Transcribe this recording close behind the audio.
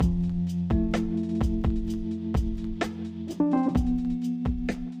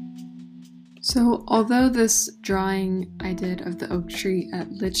So, although this drawing I did of the oak tree at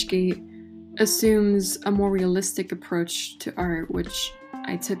Lichgate assumes a more realistic approach to art, which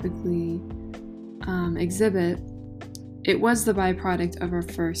I typically exhibit, it was the byproduct of our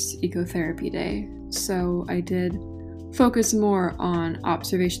first ecotherapy day. So, I did focus more on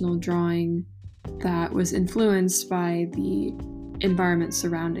observational drawing that was influenced by the environment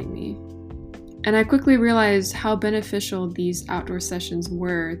surrounding me. And I quickly realized how beneficial these outdoor sessions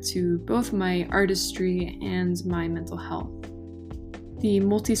were to both my artistry and my mental health. The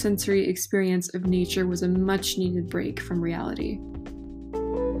multisensory experience of nature was a much needed break from reality.